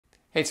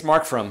Hey, it's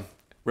Mark from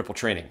Ripple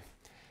Training.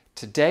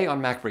 Today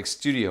on MacBreak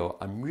Studio,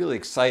 I'm really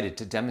excited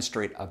to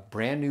demonstrate a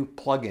brand new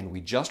plugin we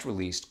just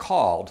released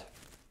called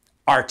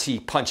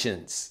RT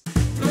Punch-ins.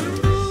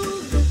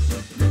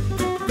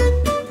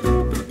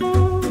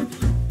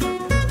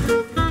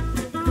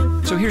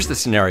 So here's the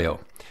scenario.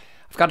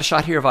 I've got a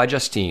shot here of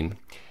iJustine,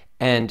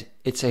 and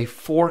it's a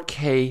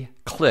 4K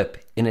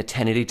clip in a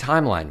 1080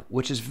 timeline,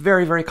 which is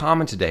very, very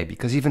common today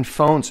because even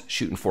phones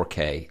shoot in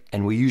 4K,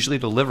 and we usually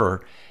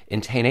deliver in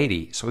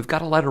 1080. So we've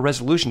got a lot of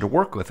resolution to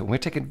work with, and we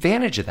take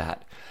advantage of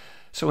that.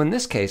 So in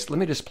this case, let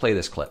me just play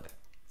this clip.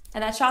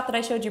 And that shot that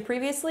I showed you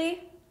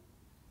previously,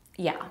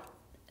 yeah,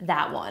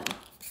 that one.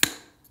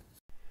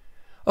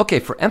 Okay,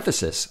 for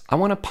emphasis, I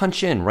want to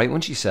punch in right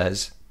when she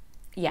says,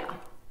 yeah,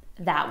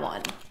 that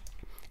one.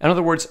 In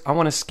other words, I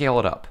want to scale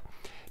it up.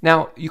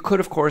 Now, you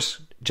could, of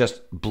course,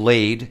 just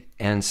blade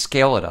and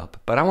scale it up,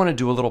 but I want to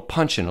do a little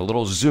punch in, a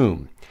little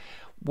zoom.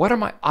 What are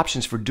my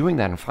options for doing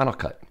that in Final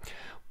Cut?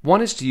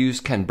 One is to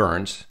use Ken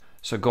Burns,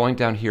 so going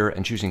down here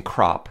and choosing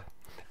crop,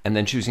 and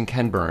then choosing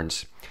Ken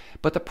Burns.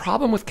 But the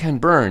problem with Ken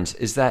Burns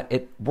is that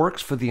it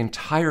works for the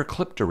entire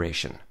clip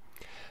duration,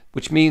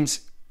 which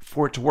means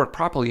for it to work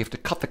properly, you have to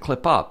cut the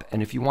clip up.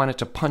 And if you want it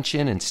to punch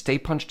in and stay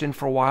punched in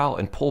for a while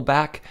and pull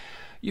back,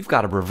 you've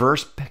got to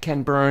reverse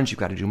Ken Burns, you've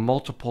got to do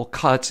multiple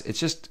cuts. It's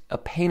just a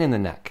pain in the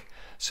neck.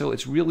 So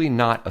it's really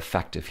not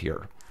effective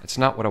here. It's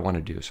not what I want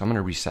to do, so I'm going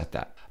to reset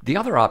that. The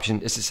other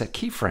option is to set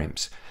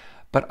keyframes.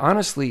 But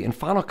honestly, in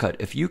Final Cut,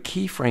 if you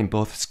keyframe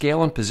both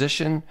scale and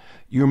position,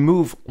 your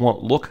move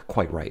won't look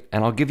quite right.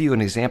 And I'll give you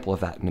an example of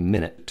that in a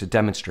minute to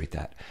demonstrate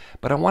that.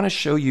 But I want to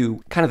show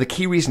you kind of the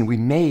key reason we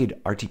made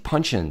RT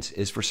Punch-ins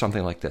is for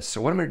something like this.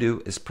 So what I'm going to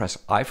do is press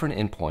I for an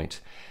endpoint,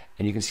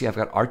 and you can see I've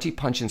got RT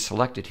Punch-in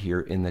selected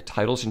here in the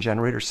Titles and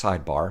Generator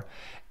sidebar.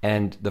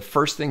 And the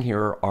first thing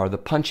here are the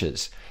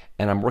punches.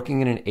 And I'm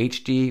working in an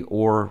HD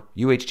or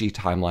UHD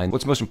timeline.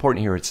 What's most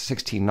important here, it's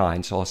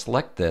 16:9. So I'll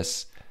select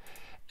this,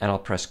 and I'll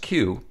press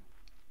Q,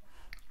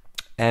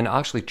 and I'll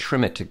actually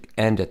trim it to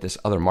end at this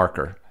other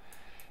marker.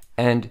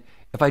 And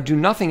if I do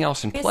nothing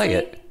else and play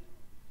it,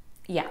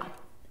 yeah,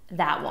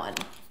 that one.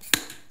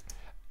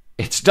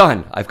 It's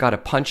done. I've got a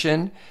punch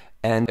in,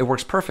 and it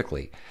works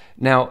perfectly.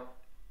 Now,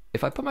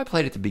 if I put my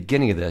plate at the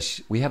beginning of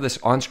this, we have this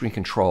on-screen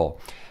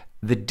control.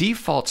 The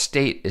default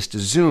state is to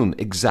zoom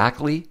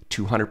exactly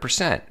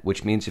 200%,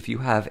 which means if you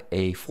have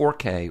a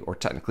 4K or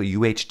technically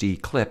UHD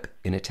clip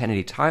in a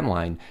 1080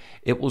 timeline,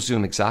 it will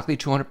zoom exactly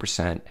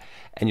 200%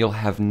 and you'll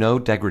have no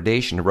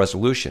degradation of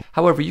resolution.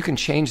 However, you can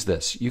change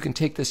this. You can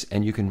take this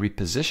and you can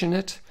reposition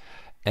it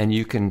and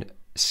you can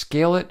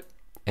scale it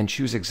and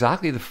choose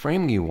exactly the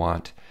framing you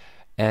want.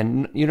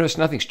 And you notice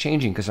nothing's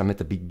changing because I'm at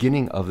the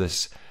beginning of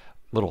this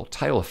little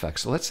title effect.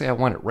 So let's say I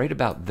want it right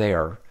about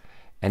there.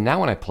 And now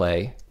when I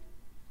play,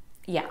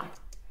 yeah,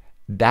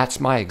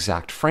 that's my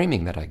exact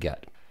framing that I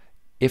get.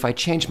 If I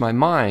change my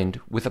mind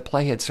with a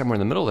playhead somewhere in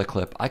the middle of the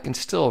clip, I can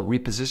still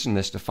reposition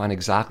this to find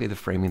exactly the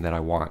framing that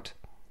I want.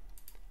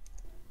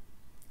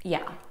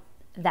 Yeah,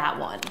 that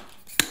one.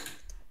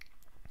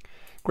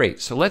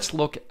 Great, so let's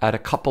look at a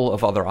couple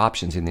of other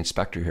options in the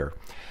inspector here.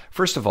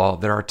 First of all,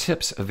 there are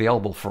tips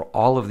available for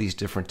all of these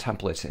different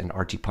templates in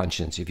RT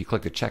Punch-ins. If you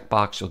click the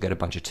checkbox, you'll get a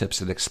bunch of tips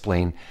that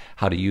explain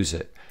how to use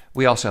it.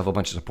 We also have a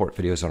bunch of support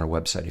videos on our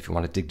website if you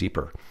want to dig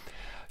deeper.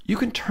 You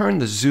can turn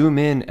the zoom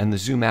in and the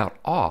zoom out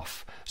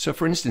off. So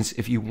for instance,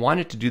 if you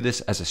wanted to do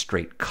this as a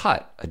straight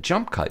cut, a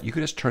jump cut, you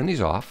could just turn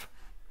these off.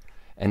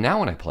 And now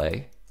when I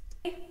play,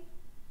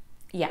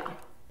 yeah,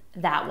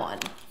 that one.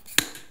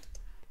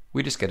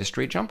 We just get a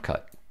straight jump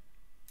cut.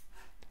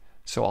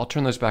 So I'll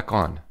turn those back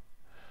on.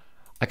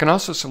 I can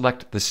also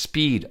select the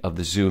speed of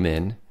the zoom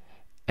in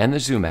and the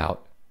zoom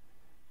out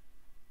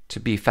to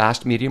be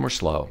fast, medium, or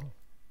slow.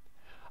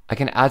 I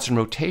can add some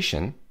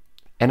rotation,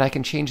 and I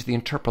can change the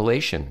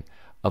interpolation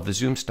of the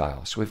zoom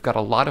style. So we've got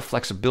a lot of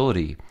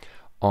flexibility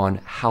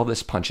on how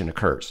this punch-in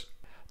occurs.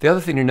 The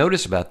other thing to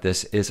notice about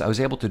this is I was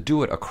able to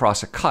do it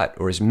across a cut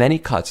or as many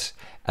cuts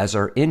as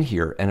are in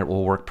here, and it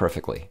will work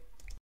perfectly.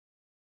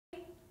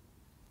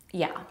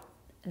 Yeah,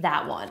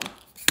 that one.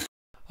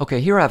 Okay,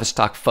 here I have a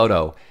stock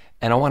photo,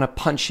 and I want to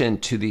punch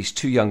into these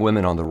two young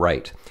women on the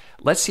right.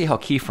 Let's see how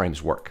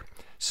keyframes work.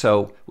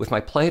 So with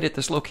my plate at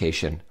this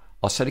location,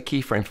 I'll set a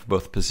keyframe for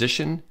both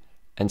position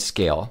and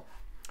scale.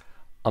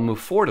 I'll move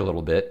forward a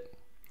little bit.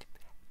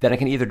 Then I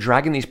can either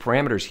drag in these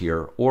parameters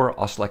here, or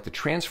I'll select the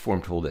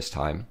transform tool this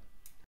time.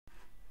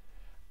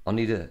 I'll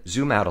need to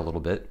zoom out a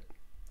little bit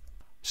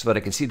so that I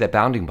can see that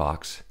bounding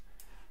box.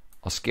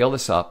 I'll scale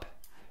this up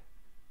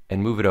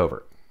and move it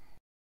over.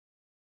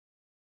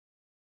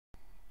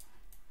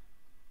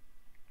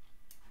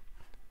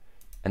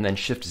 And then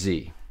Shift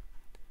Z.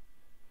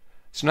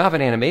 So now I have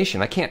an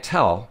animation. I can't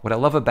tell. What I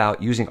love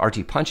about using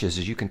RT Punches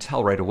is you can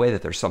tell right away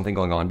that there's something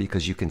going on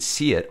because you can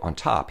see it on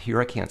top. Here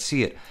I can't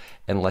see it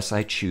unless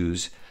I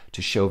choose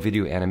to show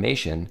video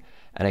animation,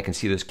 and I can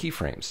see those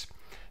keyframes.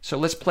 So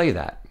let's play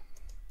that.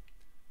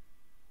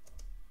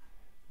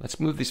 Let's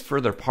move these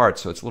further apart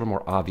so it's a little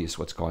more obvious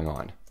what's going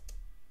on.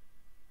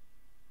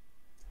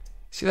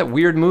 See that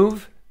weird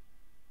move?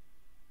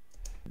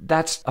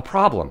 that's a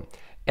problem.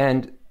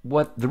 And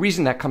the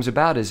reason that comes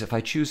about is if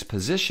I choose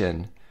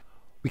position,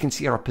 we can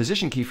see our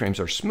position keyframes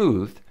are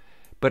smooth,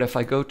 but if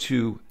I go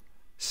to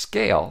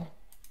scale,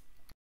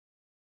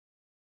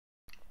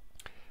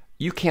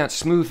 you can't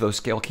smooth those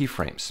scale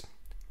keyframes.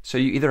 So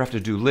you either have to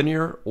do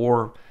linear,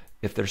 or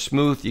if they're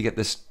smooth, you get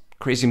this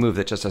crazy move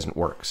that just doesn't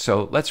work.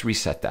 So let's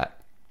reset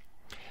that.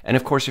 And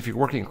of course, if you're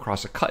working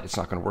across a cut, it's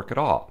not going to work at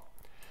all.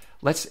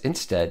 Let's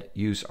instead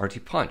use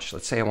RT Punch.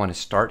 Let's say I want to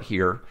start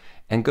here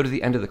and go to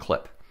the end of the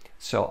clip.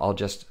 So I'll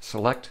just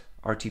select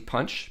RT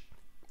Punch,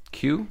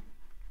 Q,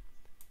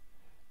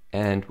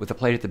 and with the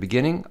plate at the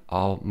beginning,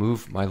 I'll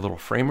move my little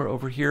framer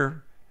over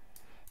here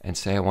and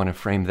say I want to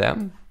frame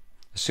them,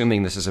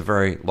 assuming this is a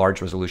very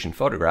large resolution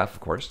photograph, of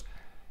course,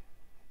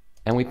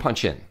 and we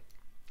punch in.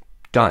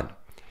 Done.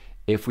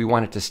 If we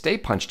want it to stay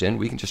punched in,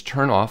 we can just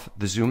turn off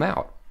the zoom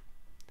out,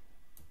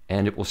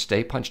 and it will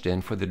stay punched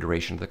in for the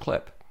duration of the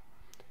clip.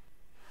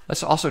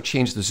 Let's also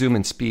change the zoom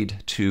in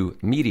speed to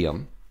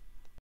medium.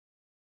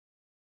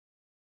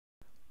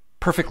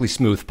 Perfectly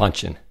smooth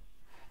punch in.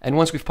 And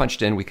once we've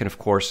punched in, we can of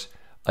course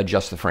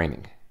adjust the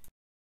framing.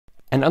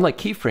 And unlike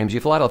keyframes, you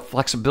have a lot of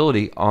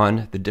flexibility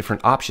on the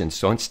different options.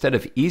 So instead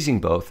of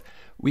easing both,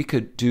 we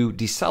could do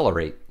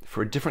decelerate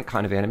for a different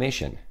kind of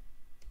animation.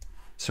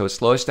 So it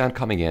slows down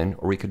coming in,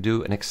 or we could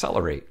do an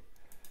accelerate.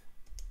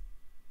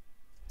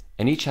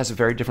 And each has a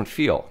very different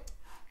feel.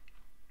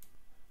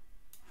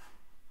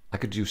 I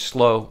could do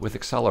slow with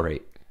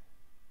accelerate.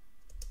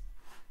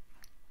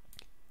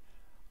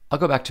 I'll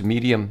go back to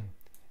medium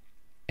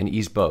and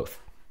ease both.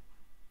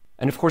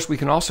 And of course, we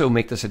can also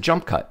make this a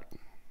jump cut.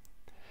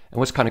 And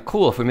what's kind of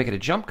cool, if we make it a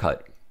jump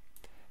cut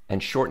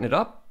and shorten it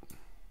up,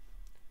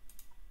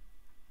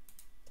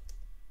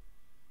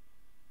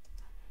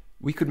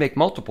 we could make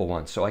multiple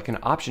ones. So I can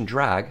option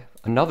drag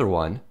another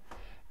one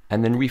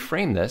and then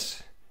reframe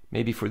this,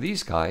 maybe for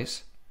these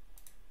guys,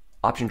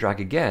 option drag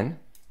again,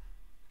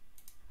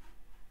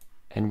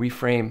 and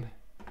reframe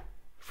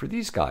for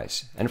these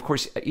guys. And of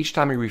course, each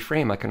time I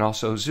reframe, I can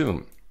also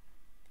zoom.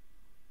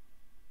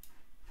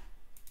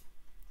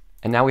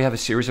 And now we have a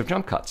series of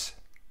jump cuts.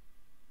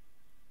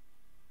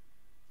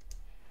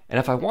 And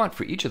if I want,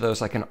 for each of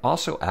those, I can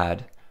also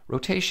add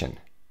rotation.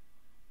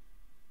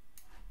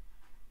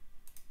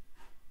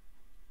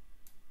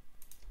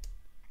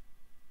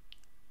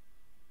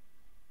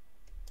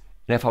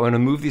 And if I want to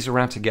move these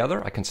around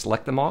together, I can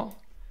select them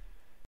all,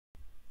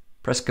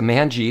 press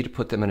Command G to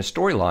put them in a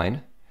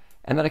storyline,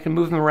 and then I can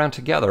move them around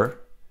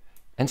together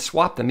and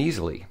swap them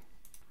easily.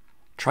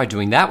 Try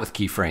doing that with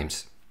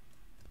keyframes.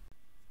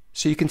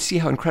 So you can see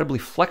how incredibly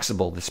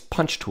flexible this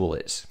punch tool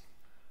is.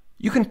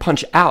 You can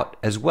punch out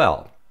as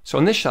well. So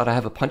in this shot, I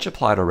have a punch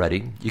applied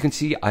already. You can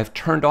see I've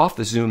turned off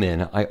the zoom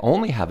in. I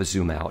only have a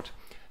zoom out.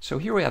 So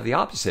here we have the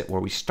opposite, where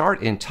we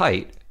start in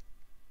tight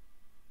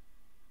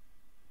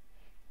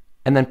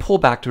and then pull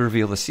back to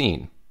reveal the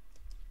scene.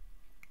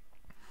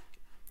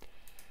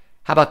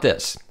 How about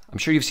this? I'm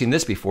sure you've seen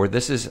this before.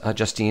 This is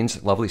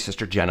Justine's lovely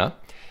sister Jenna,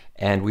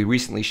 and we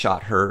recently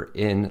shot her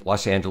in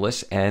Los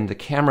Angeles, and the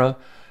camera,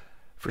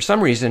 for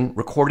some reason,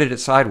 recorded it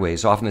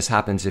sideways. Often this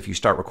happens if you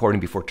start recording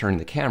before turning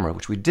the camera,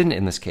 which we didn't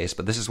in this case,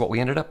 but this is what we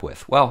ended up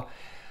with. Well,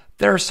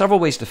 there are several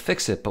ways to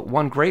fix it, but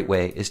one great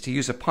way is to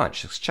use a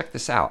punch. Let's check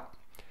this out.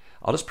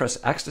 I'll just press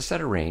X to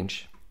set a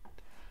range.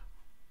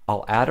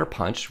 I'll add or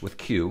punch with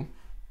Q.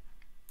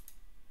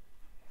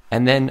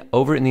 And then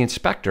over in the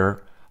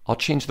inspector, I'll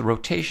change the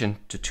rotation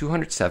to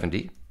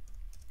 270.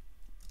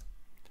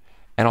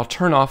 And I'll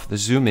turn off the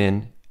zoom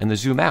in and the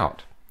zoom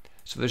out.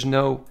 So there's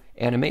no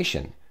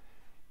animation.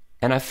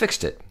 And I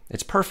fixed it.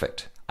 It's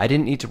perfect. I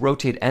didn't need to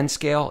rotate and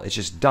scale. It's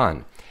just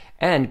done.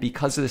 And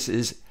because this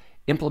is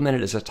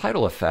implemented as a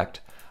title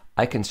effect,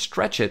 I can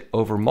stretch it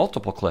over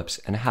multiple clips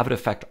and have it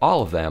affect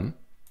all of them.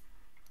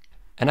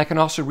 And I can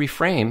also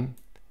reframe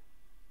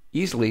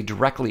easily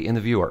directly in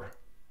the viewer.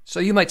 So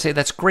you might say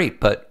that's great,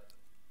 but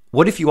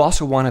what if you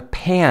also want to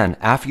pan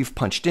after you've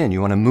punched in?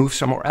 You want to move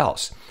somewhere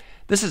else.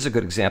 This is a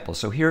good example.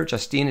 So here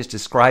Justine is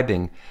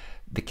describing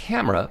the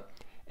camera,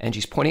 and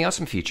she's pointing out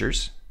some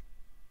features.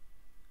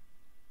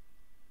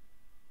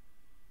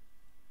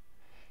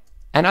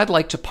 And I'd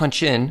like to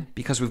punch in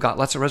because we've got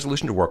lots of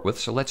resolution to work with,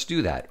 so let's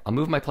do that. I'll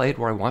move my plate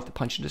where I want the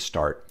punch in to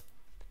start.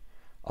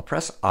 I'll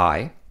press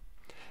I,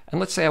 and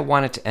let's say I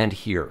want it to end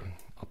here.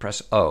 I'll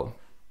press O.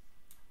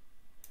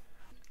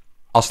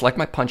 I'll select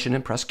my punch in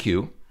and press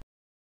Q.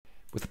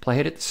 With the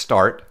playhead at the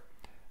start,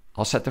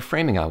 I'll set the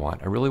framing I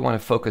want. I really want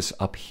to focus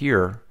up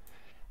here,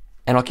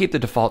 and I'll keep the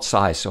default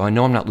size so I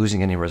know I'm not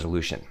losing any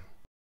resolution.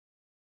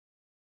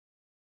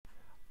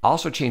 I'll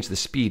also change the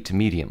speed to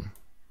medium.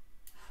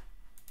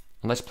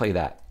 And let's play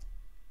that.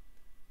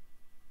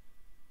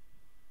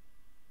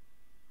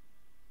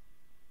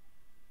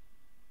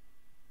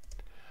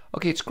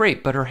 Okay, it's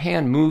great, but her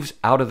hand moves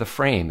out of the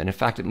frame, and in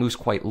fact it moves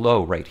quite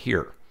low right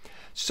here.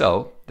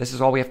 So this is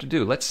all we have to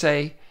do. Let's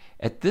say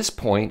at this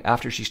point,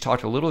 after she's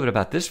talked a little bit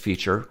about this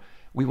feature,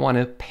 we want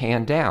to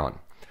pan down.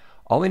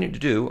 All we need to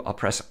do, I'll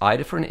press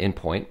I for an in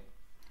point.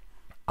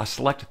 I'll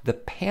select the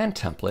pan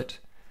template,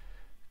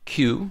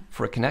 Q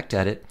for a connect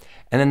edit,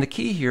 and then the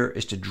key here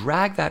is to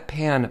drag that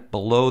pan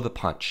below the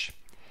punch.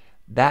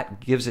 That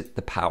gives it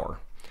the power.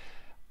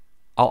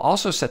 I'll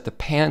also set the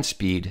pan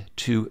speed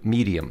to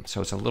medium,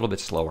 so it's a little bit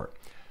slower.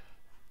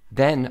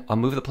 Then I'll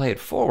move the playhead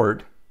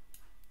forward.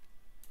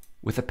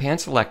 With the pan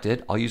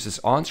selected, I'll use this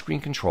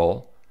on-screen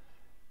control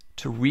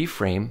to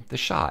reframe the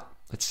shot.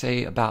 Let's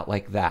say about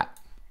like that.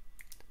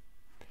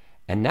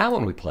 And now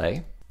when we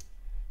play,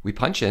 we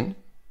punch in,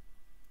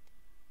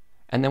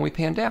 and then we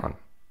pan down.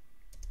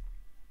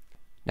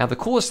 Now the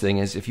coolest thing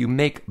is if you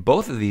make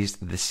both of these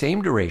the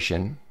same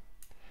duration,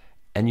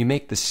 and you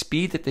make the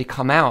speed that they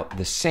come out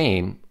the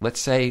same, let's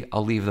say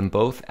I'll leave them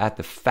both at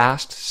the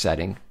fast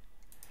setting,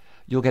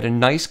 you'll get a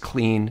nice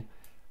clean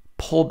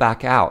pull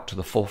back out to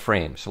the full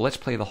frame. So let's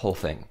play the whole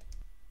thing.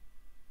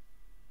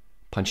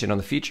 Punch in on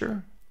the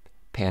feature,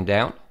 pan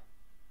down,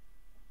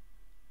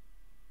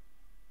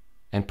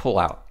 and pull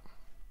out.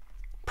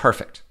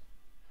 Perfect.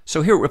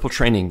 So here at Ripple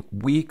Training,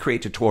 we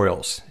create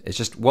tutorials. It's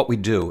just what we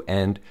do,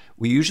 and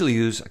we usually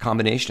use a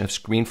combination of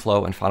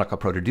ScreenFlow and Final Cut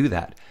Pro to do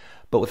that.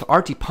 But with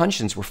RT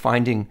Punch-ins, we're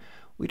finding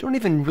we don't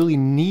even really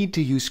need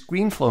to use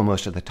ScreenFlow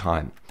most of the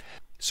time.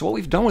 So what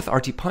we've done with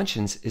RT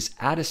Punch-ins is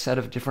add a set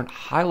of different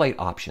highlight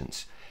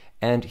options.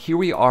 And here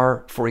we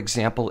are, for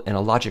example, in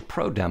a Logic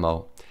Pro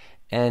demo,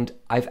 and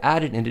I've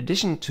added, in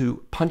addition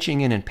to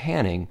punching in and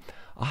panning,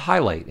 a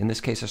highlight, in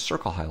this case a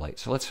circle highlight.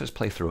 So let's just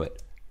play through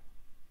it.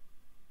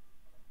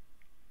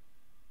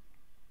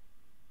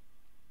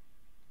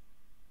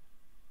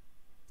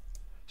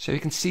 So you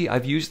can see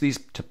I've used these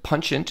to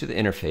punch into the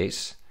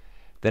interface.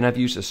 Then I've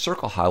used a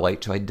circle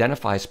highlight to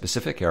identify a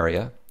specific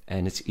area,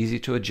 and it's easy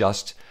to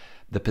adjust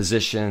the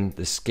position,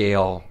 the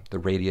scale, the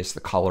radius,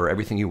 the color,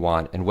 everything you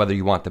want, and whether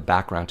you want the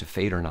background to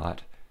fade or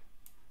not.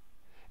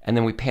 And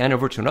then we pan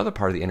over to another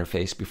part of the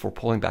interface before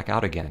pulling back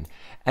out again.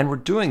 And we're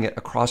doing it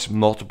across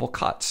multiple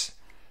cuts.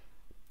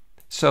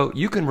 So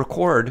you can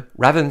record,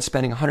 rather than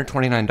spending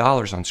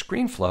 $129 on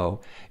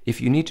ScreenFlow,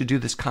 if you need to do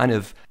this kind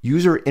of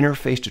user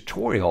interface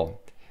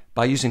tutorial,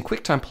 by using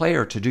QuickTime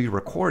Player to do your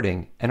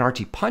recording and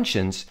RT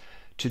Punch-ins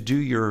to do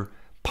your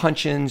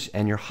punch-ins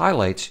and your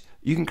highlights,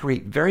 you can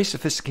create very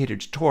sophisticated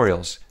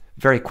tutorials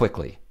very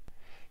quickly.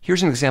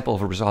 Here's an example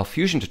of a Resolve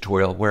Fusion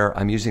tutorial where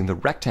I'm using the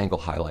rectangle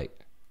highlight.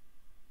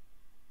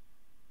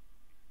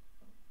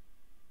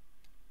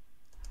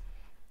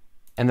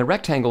 And the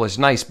rectangle is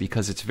nice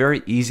because it's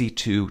very easy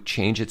to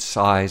change its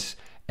size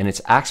and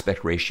its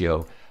aspect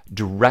ratio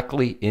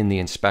directly in the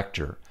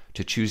inspector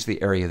to choose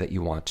the area that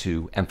you want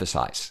to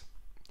emphasize.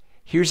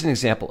 Here's an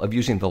example of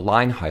using the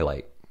line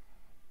highlight.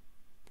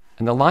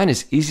 And the line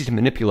is easy to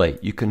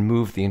manipulate. You can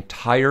move the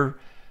entire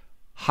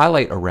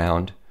highlight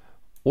around,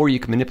 or you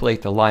can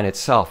manipulate the line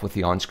itself with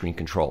the on-screen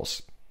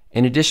controls.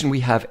 In addition,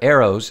 we have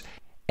arrows,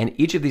 and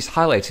each of these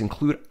highlights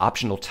include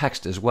optional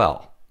text as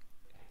well.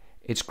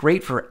 It's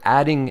great for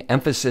adding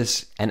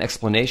emphasis and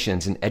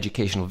explanations in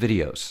educational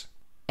videos.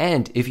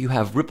 And if you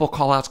have Ripple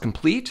callouts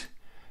complete,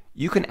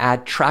 you can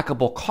add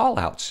trackable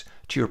callouts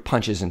to your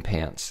punches and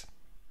pans.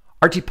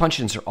 RT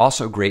Punch-ins are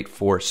also great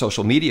for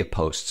social media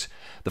posts.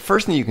 The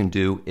first thing you can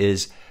do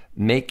is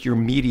make your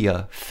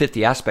media fit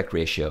the aspect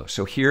ratio.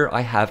 So here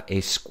I have a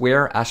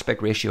square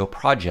aspect ratio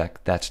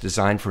project that's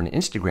designed for an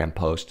Instagram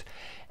post,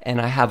 and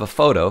I have a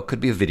photo, could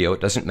be a video, it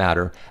doesn't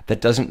matter,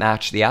 that doesn't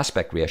match the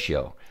aspect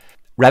ratio.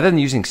 Rather than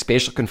using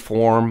spatial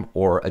conform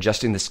or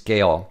adjusting the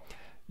scale,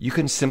 you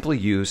can simply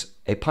use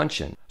a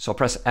punch-in. So I'll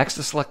press X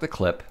to select the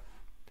clip,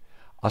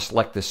 I'll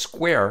select the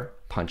square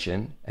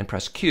punch-in and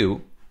press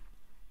Q.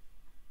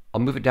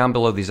 I'll move it down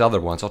below these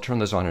other ones. I'll turn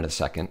those on in a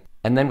second.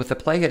 And then with the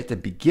playhead at the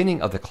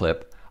beginning of the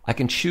clip, I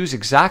can choose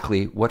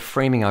exactly what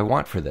framing I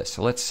want for this.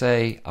 So let's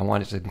say I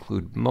want it to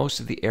include most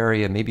of the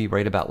area, maybe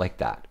right about like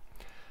that.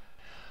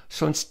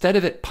 So instead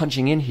of it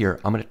punching in here,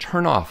 I'm going to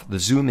turn off the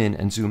zoom in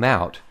and zoom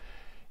out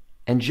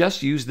and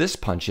just use this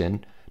punch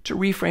in to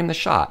reframe the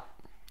shot.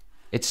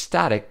 It's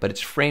static, but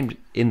it's framed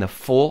in the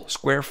full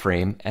square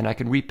frame, and I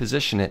can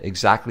reposition it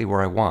exactly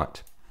where I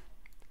want.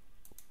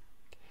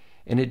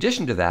 In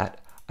addition to that,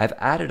 I've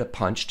added a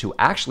punch to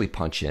actually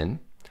punch in.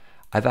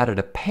 I've added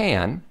a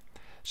pan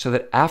so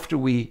that after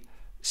we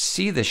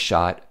see this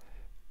shot,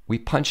 we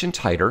punch in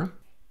tighter,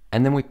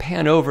 and then we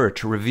pan over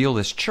to reveal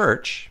this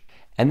church.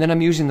 And then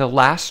I'm using the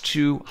last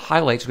two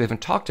highlights we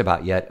haven't talked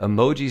about yet,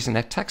 emojis and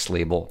a text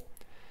label,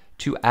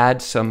 to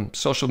add some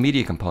social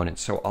media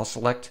components. So I'll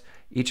select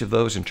each of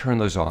those and turn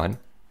those on,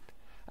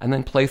 and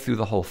then play through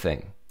the whole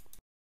thing.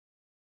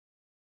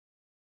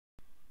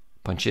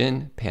 Punch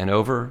in, pan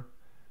over,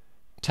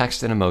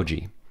 text and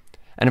emoji.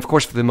 And of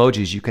course, for the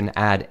emojis, you can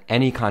add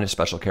any kind of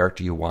special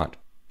character you want.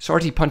 So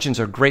RT Punch-ins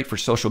are great for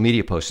social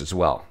media posts as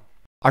well.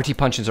 RT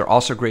Punch-ins are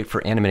also great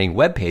for animating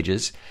web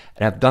pages,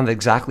 and I've done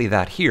exactly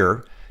that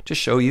here to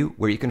show you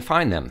where you can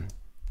find them.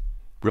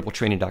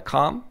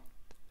 RippleTraining.com,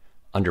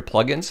 under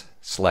Plugins,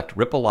 select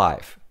Ripple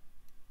Live.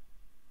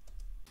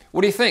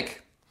 What do you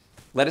think?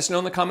 Let us know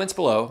in the comments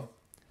below.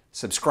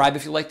 Subscribe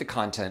if you like the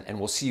content, and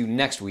we'll see you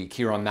next week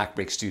here on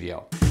MacBreak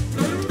Studio.